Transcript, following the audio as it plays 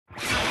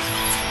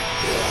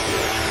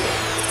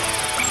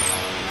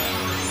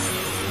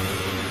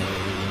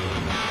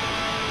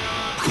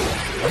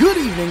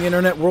Good evening,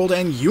 Internet world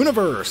and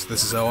universe!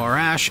 This is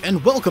O.R.Ash,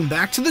 and welcome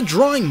back to the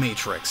Drawing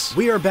Matrix.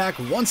 We are back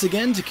once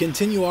again to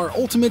continue our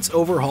Ultimates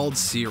Overhauled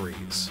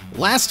series.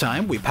 Last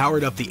time, we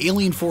powered up the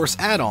Alien Force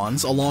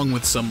add-ons along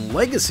with some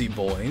Legacy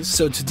boys,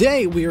 so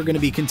today we are going to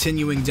be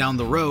continuing down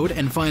the road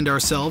and find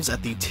ourselves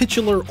at the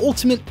titular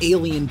Ultimate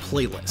Alien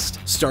playlist,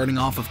 starting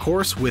off, of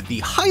course, with the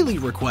highly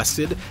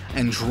requested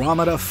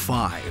Andromeda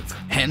 5,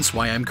 hence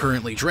why I'm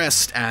currently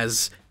dressed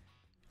as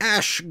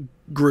Ash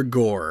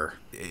Gregor.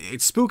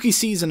 It's spooky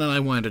season and I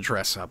wanted to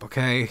dress up,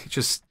 okay?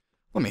 Just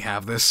let me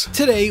have this.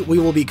 Today, we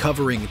will be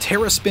covering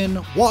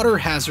Terraspin,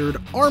 Waterhazard,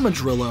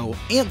 Armodrillo,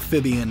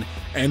 AmpFibian,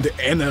 and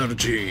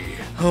Energy.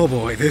 Oh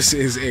boy, this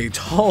is a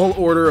tall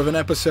order of an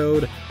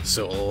episode,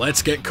 so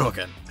let's get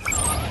cooking.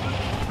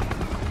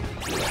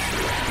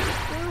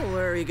 Don't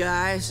worry,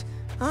 guys.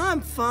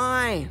 I'm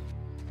fine.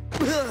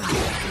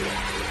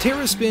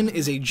 Terraspin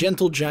is a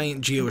gentle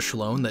giant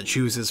geoshlone that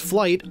chooses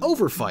flight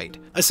over fight.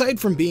 Aside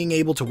from being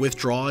able to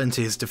withdraw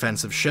into his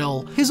defensive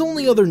shell, his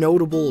only other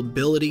notable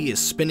ability is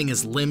spinning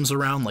his limbs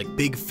around like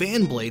big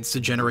fan blades to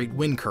generate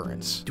wind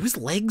currents. Do his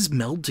legs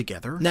meld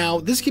together?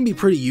 Now, this can be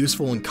pretty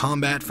useful in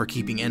combat for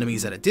keeping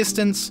enemies at a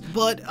distance,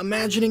 but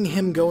imagining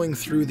him going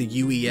through the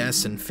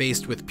UES and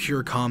faced with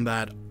pure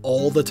combat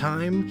all the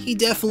time, he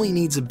definitely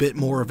needs a bit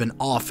more of an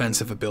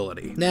offensive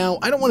ability. Now,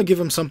 I don't want to give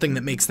him something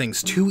that makes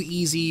things too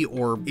easy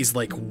or is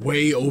like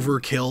way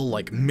overkill,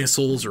 like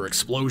missiles or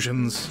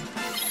explosions.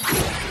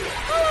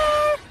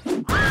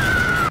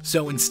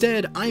 So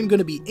instead, I'm going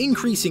to be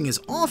increasing his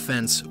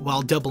offense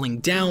while doubling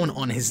down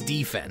on his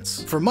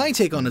defense. For my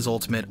take on his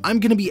ultimate,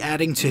 I'm going to be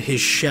adding to his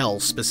shell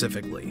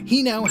specifically.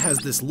 He now has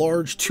this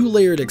large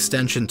two-layered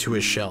extension to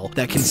his shell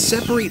that can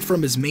separate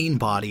from his main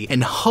body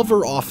and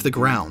hover off the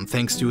ground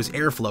thanks to his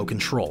airflow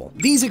control.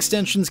 These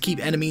extensions keep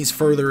enemies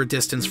further a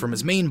distance from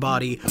his main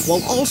body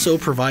while also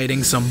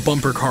providing some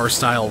bumper car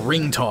style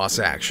ring toss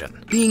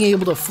action, being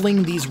able to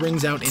fling these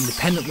rings out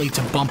independently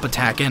to bump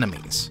attack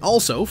enemies.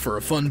 Also, for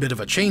a fun bit of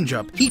a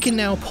change-up, he can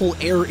now pull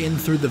air in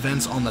through the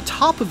vents on the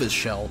top of his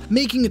shell,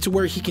 making it to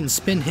where he can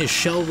spin his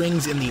shell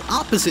rings in the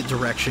opposite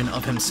direction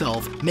of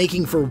himself,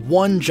 making for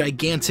one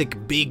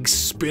gigantic big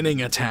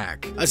spinning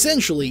attack.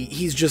 Essentially,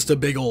 he's just a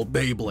big old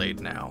Beyblade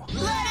now.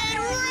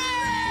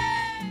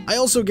 I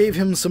also gave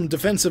him some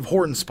defensive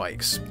horn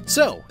spikes.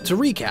 So, to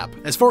recap,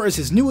 as far as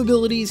his new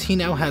abilities, he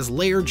now has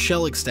layered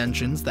shell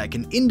extensions that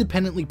can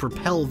independently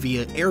propel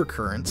via air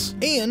currents,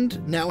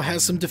 and now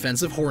has some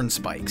defensive horn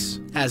spikes.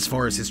 As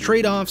far as his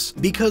trade-offs,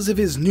 because of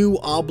his new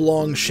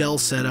oblong shell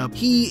setup,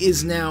 he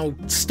is now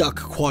stuck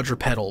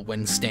quadrupedal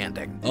when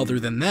standing. Other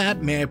than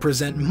that, may I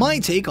present my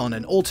take on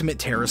an ultimate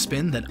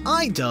Terraspin that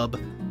I dub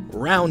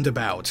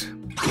Roundabout.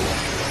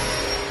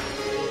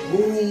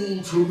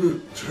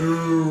 Ultimate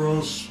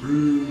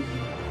Terraspin.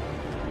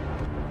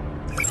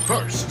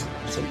 First,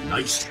 some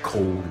nice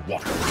cold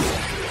water.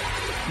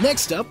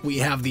 Next up, we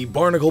have the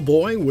Barnacle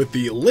Boy with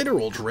the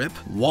literal drip,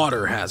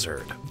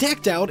 Waterhazard.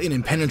 Decked out in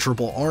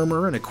impenetrable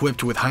armor and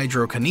equipped with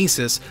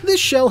hydrokinesis, this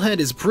shellhead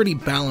is a pretty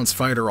balanced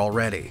fighter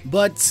already.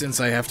 But since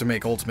I have to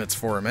make ultimates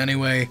for him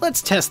anyway,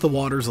 let's test the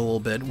waters a little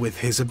bit with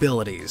his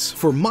abilities.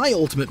 For my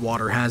ultimate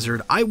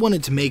Waterhazard, I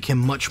wanted to make him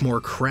much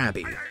more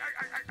crabby.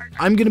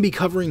 I'm going to be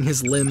covering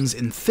his limbs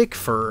in thick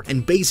fur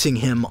and basing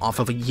him off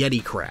of a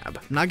Yeti crab.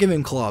 I'm not giving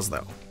him claws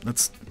though.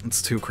 That's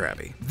too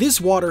crabby. This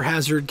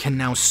Waterhazard can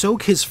now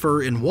soak his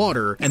fur in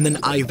water and then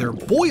either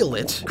boil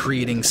it,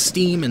 creating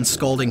steam and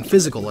scalding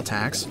physical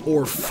attacks,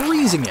 or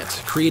freezing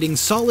it, creating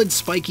solid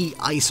spiky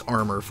ice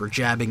armor for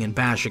jabbing and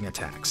bashing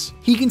attacks.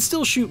 He can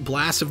still shoot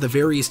blasts of the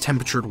various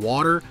temperatured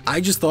water.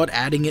 I just thought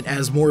adding it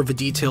as more of a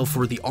detail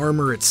for the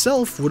armor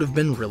itself would have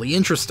been really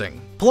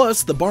interesting.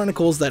 Plus, the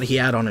barnacles that he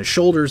had on his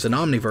shoulders in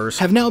Omniverse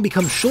have now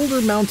become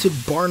shoulder-mounted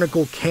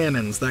barnacle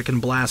cannons that can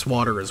blast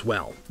water as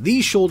well.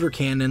 These shoulder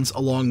cannons,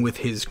 along with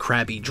his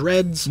crabby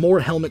dreads,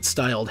 more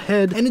helmet-styled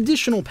head, and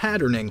additional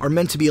patterning, are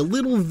meant to be a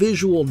little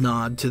visual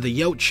nod to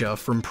the Outtro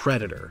from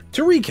Predator.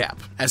 To recap,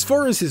 as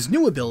far as his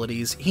new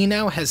abilities, he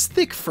now has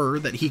thick fur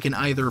that he can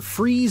either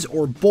freeze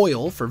or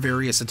boil for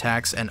various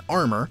attacks and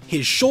armor.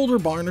 His shoulder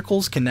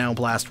barnacles can now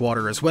blast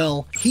water as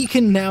well. He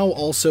can now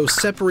also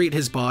separate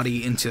his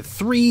body into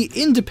 3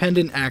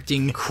 independent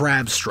acting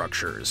crab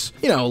structures.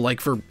 You know,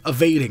 like for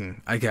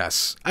evading, I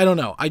guess. I don't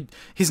know.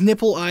 His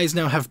nipple eyes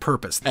now have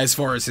purpose. As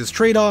far as his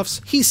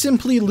trade-offs, he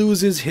simply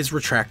loses his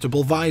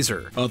retractable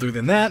visor. Other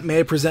than that,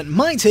 may I present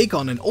my take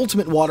on an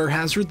ultimate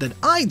Waterhazard that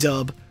I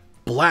dub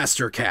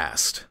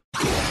Blastercast.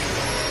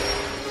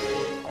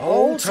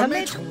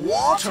 Ultimate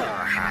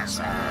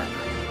Waterhazard.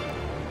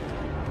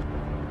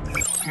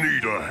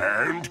 Need a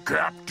hand,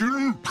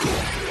 Captain?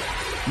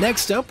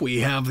 Next up, we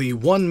have the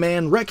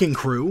one-man wrecking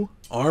crew,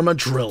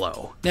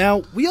 Armodrillo.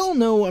 Now, we all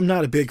know I'm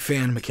not a big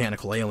fan of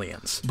mechanical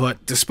aliens,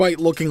 but despite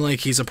looking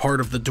like he's a part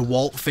of the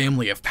DeWalt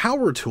family of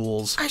power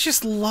tools, I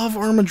just love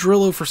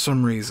Armodrillo for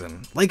some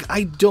reason. Like,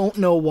 I don't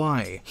know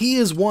why. He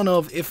is one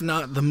of, if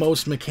not the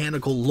most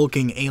mechanical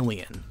looking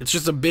alien. It's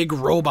just a big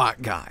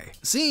robot guy.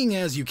 Seeing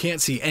as you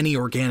can't see any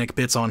organic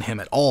bits on him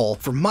at all,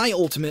 for my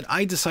ultimate,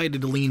 I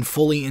decided to lean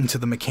fully into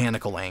the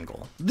mechanical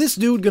angle. This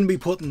dude gonna be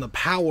putting the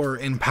power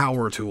in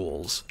power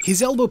tools.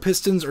 His elbow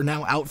pistons are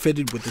now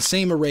outfitted with the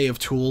same array of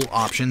tool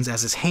options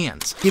as his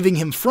hands, giving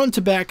him front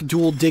to back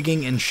dual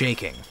digging and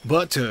shaking.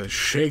 But to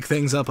shake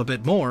things up a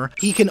bit more,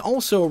 he can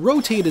also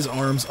rotate his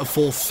arms a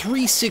full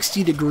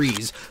 360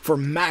 degrees for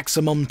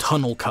maximum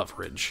tunnel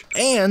coverage.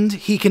 And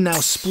he can now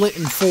split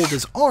and fold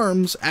his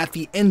arms at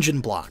the engine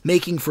block,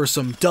 making for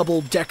some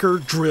double-decker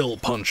drill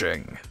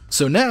punching.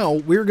 So now,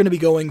 we're going to be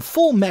going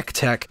full mech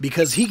tech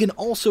because he can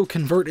also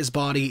convert his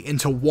body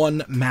into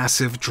one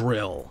massive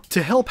drill.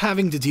 To help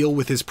having to deal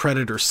with his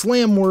predator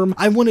slamworm,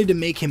 I wanted to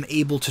make him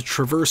able to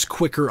traverse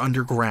quicker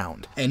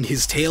underground, and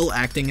his tail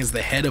acting as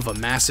the head of a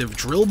massive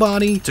drill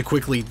body to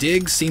quickly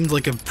dig seemed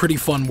like a pretty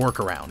fun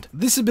workaround.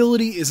 This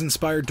ability is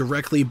inspired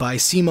directly by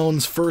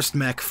Simon's first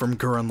mech from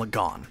Gurren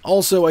Lagann.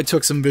 Also, I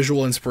took some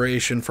visual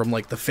inspiration from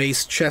like the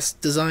face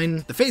chest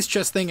design. The face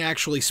chest thing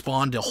actually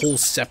spawned a whole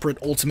separate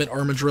Ultimate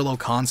Armodrillo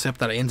concept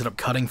that I ended up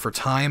cutting for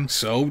time,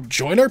 so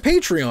join our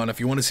Patreon if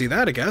you want to see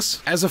that, I guess.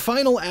 As a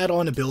final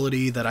add-on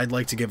ability that I'd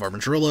like to give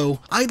Armodrillo,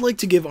 I'd like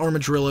to give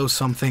Armodrillo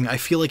something I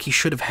feel like he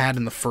should have had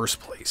in the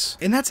first place,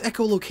 and that's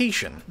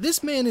echolocation.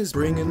 This man is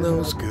bringing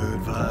those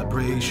good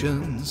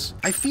vibrations.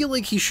 I feel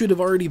like he should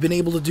have already been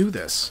able to do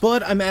this,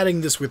 but I'm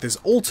adding this with his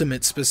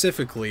ultimate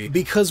specifically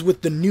because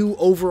with the new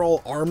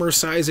overall armor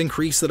size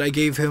increase that I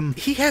gave him,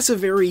 he has a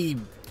very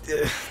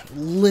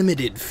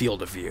limited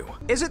field of view.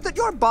 Is it that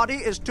your body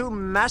is too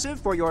massive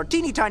for your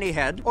teeny tiny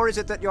head, or is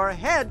it that your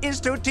head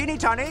is too teeny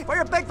tiny for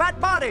your big fat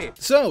body?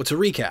 So, to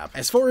recap,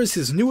 as far as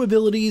his new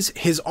abilities,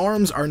 his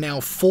arms are now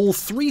full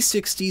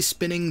 360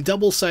 spinning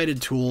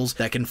double-sided tools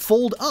that can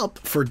fold up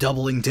for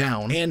doubling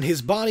down, and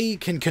his body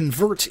can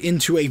convert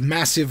into a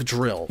massive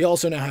drill. He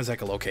also now has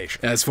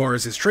echolocation. As far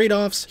as his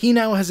trade-offs, he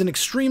now has an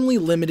extremely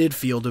limited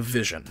field of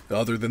vision.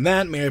 Other than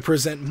that, may I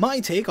present my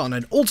take on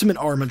an Ultimate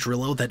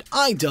Armodrillo that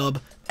I dub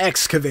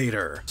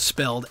Excavator,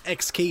 spelled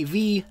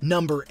XKV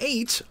number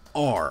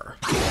 8R.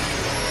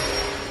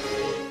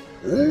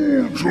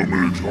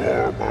 Ultimate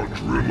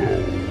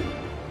Armodrillo.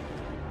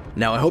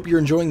 Now, I hope you're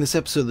enjoying this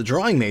episode of the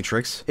Drawing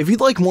Matrix. If you'd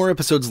like more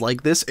episodes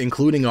like this,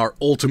 including our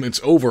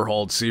Ultimates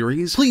Overhauled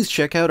series, please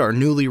check out our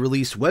newly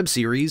released web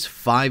series,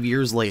 5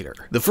 Years Later.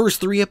 The first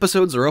 3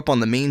 episodes are up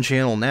on the main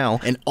channel now,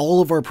 and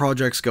all of our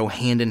projects go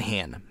hand in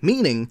hand,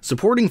 meaning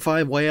supporting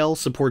 5YL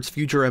supports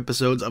future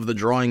episodes of the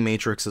Drawing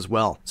Matrix as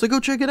well. So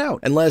go check it out,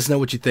 and let us know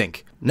what you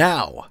think.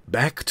 Now,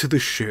 back to the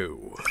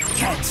show.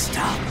 Can't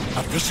stop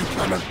official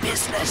plumber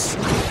business.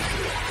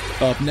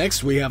 Up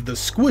next, we have the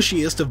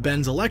squishiest of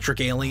Ben's electric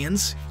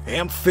aliens,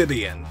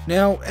 AmpFibian.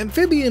 Now,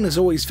 AmpFibian has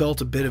always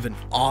felt a bit of an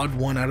odd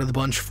one out of the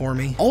bunch for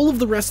me. All of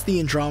the rest of the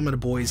Andromeda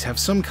boys have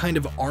some kind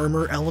of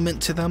armor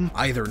element to them,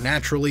 either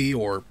naturally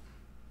or,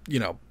 you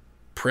know,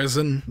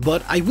 prison.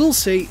 But I will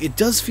say, it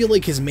does feel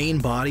like his main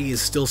body is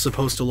still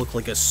supposed to look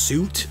like a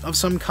suit of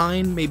some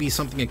kind, maybe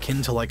something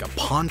akin to like a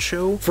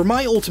poncho. For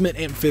my ultimate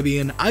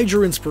AmpFibian, I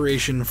drew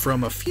inspiration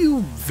from a few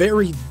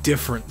very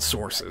different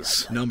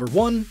sources. Number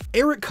 1,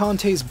 Eric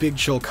Conte's Big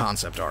Chill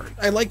concept art.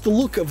 I like the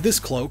look of this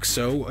cloak,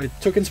 so I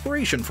took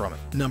inspiration from it.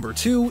 Number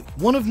 2,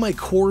 one of my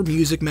core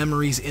music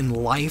memories in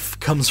life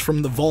comes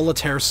from the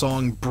Voltaire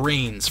song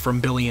Brains from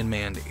Billy and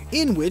Mandy,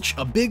 in which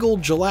a big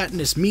old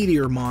gelatinous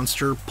meteor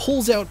monster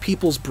pulls out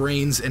people's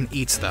brains and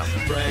eats them.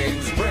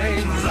 Brains,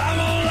 I'm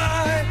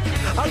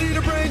alive. I'll eat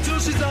a brain till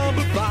she's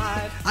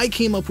zombified. I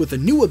came up with a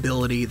new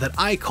ability that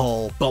I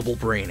call bubble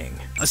braining.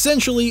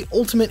 Essentially,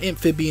 Ultimate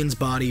AmpFibian's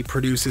body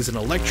produces an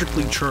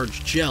electrically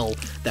charged gel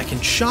that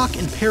can shock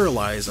and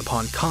paralyze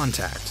upon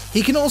contact.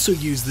 He can also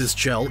use this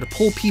gel to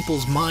pull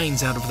people's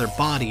minds out of their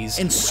bodies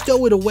and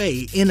stow it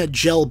away in a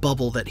gel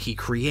bubble that he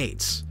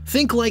creates.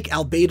 Think like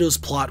Albedo's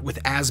plot with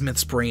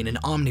Azimuth's brain in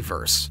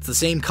Omniverse. It's the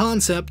same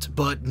concept,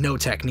 but no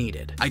tech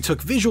needed. I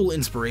took visual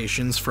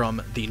inspirations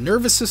from the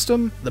nervous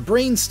system, the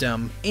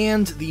brainstem,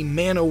 and the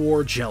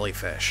Manowar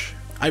jellyfish.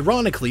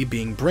 Ironically,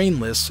 being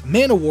brainless,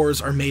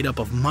 Manowars are made up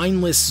of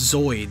mindless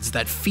zoids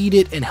that feed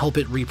it and help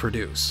it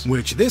reproduce,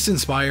 which this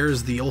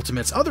inspires the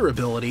Ultimate's other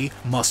ability,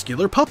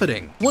 muscular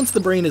puppeting. Once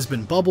the brain has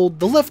been bubbled,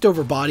 the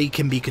leftover body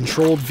can be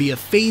controlled via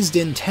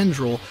phased-in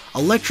tendril,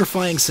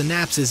 electrifying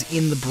synapses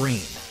in the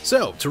brain.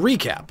 So, to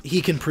recap,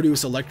 he can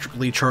produce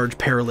electrically charged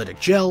paralytic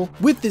gel.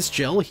 With this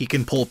gel, he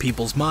can pull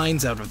people's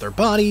minds out of their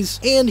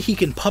bodies, and he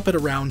can puppet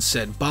around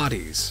said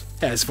bodies.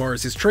 As far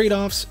as his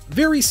trade-offs,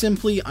 very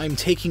simply, I'm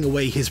taking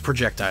away his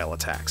projectile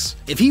attacks.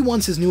 If he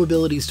wants his new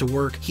abilities to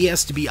work, he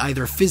has to be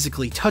either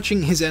physically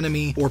touching his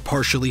enemy or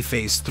partially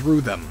phase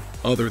through them.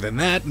 Other than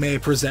that, may I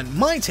present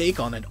my take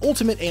on an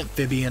Ultimate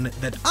AmpFibian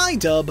that I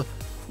dub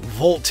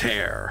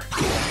Voltaire.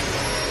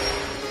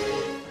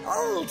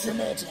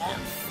 Ultimate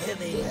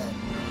AmpFibian.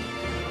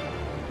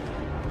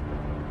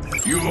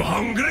 You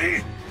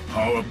hungry?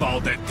 How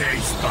about a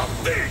taste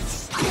of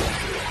this?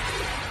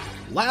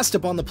 Last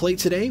up on the plate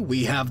today,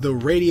 we have the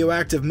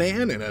radioactive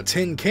man in a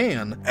tin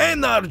can,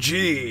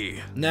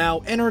 Energy!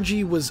 Now,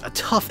 Energy was a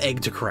tough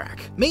egg to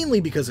crack,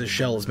 mainly because his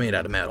shell is made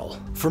out of metal.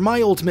 For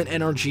my ultimate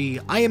Energy,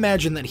 I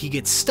imagine that he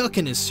gets stuck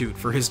in his suit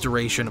for his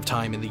duration of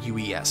time in the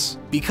UES.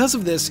 Because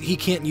of this, he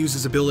can't use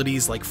his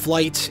abilities like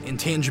flight,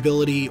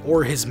 intangibility,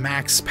 or his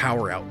max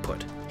power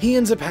output. He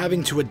ends up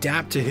having to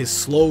adapt to his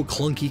slow,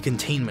 clunky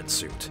containment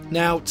suit.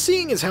 Now,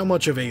 seeing as how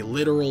much of a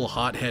literal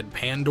hothead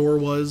Pandor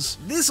was,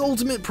 this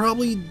Ultimate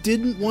probably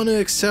didn't want to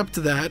accept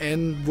that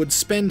and would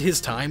spend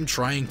his time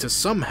trying to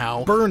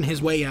somehow burn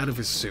his way out of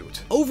his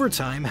suit. Over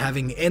time,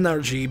 having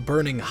Energy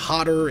burning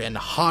hotter and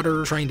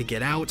hotter trying to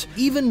get out,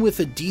 even with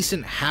a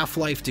decent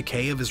half-life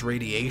decay of his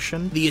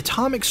radiation, the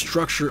atomic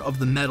structure of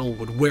the metal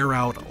would wear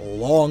out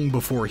long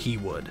before he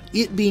would.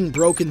 It being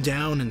broken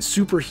down and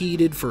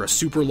superheated for a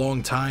super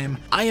long time,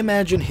 I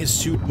imagine his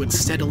suit would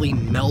steadily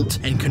melt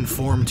and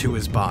conform to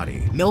his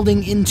body,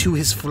 melding into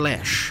his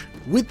flesh.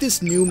 With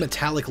this new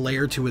metallic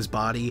layer to his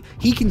body,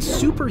 he can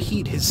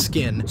superheat his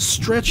skin,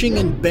 stretching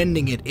and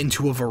bending it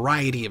into a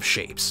variety of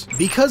shapes.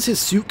 Because his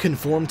suit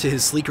conformed to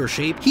his sleeker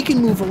shape, he can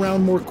move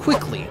around more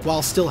quickly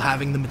while still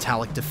having the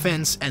metallic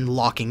defense and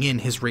locking in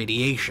his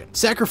radiation,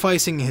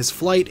 sacrificing his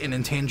flight and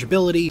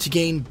intangibility to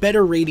gain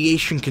better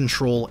radiation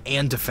control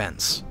and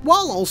defense,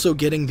 while also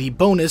getting the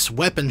bonus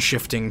weapon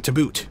shifting to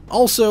boot.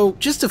 Also,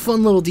 just a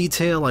fun little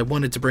detail I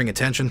wanted to bring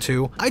attention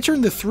to, I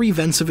turned the 3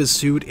 vents of his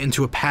suit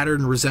into a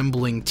pattern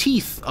resembling teeth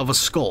of a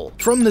skull.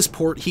 From this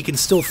port, he can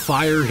still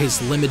fire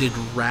his limited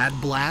rad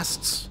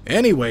blasts.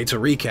 Anyway, to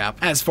recap,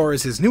 as far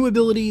as his new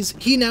abilities,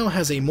 he now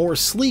has a more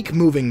sleek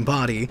moving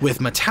body with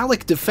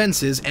metallic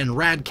defenses and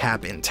rad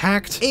cap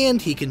intact,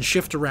 and he can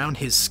shift around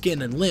his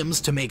skin and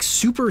limbs to make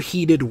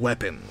superheated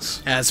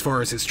weapons. As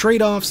far as his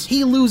trade-offs,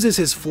 he loses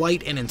his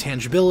flight and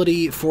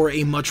intangibility for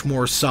a much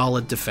more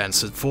solid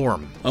defensive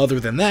form. Other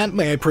than that,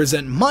 may I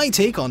present my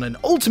take on an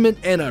ultimate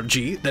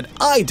Energy that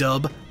I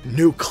dub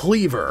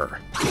Nucleaver.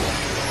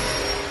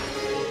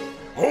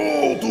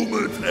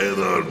 Ultimate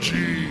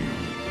Energy!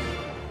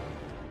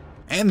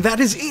 And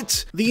that is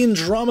it! The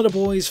Andromeda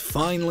boys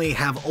finally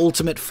have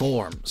ultimate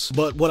forms.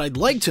 But what I'd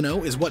like to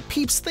know is what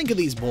peeps think of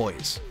these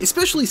boys.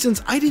 Especially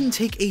since I didn't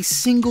take a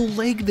single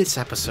leg this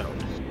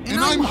episode. And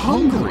I'm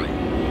hungry!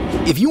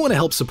 If you want to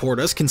help support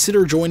us,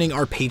 consider joining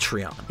our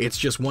Patreon. It's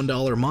just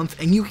 $1 a month,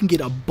 and you can get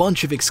a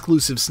bunch of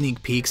exclusive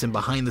sneak peeks and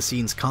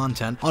behind-the-scenes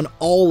content on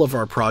all of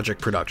our project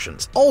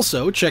productions.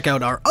 Also, check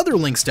out our other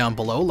links down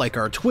below, like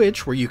our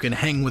Twitch, where you can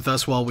hang with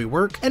us while we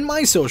work, and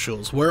my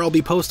socials, where I'll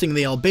be posting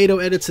the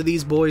albedo edits of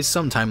these boys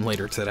sometime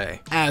later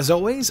today. As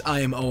always,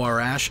 I am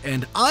O.R.Ash,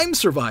 and I'm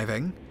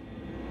surviving.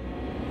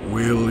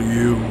 Will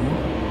you?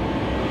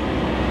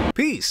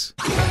 Peace.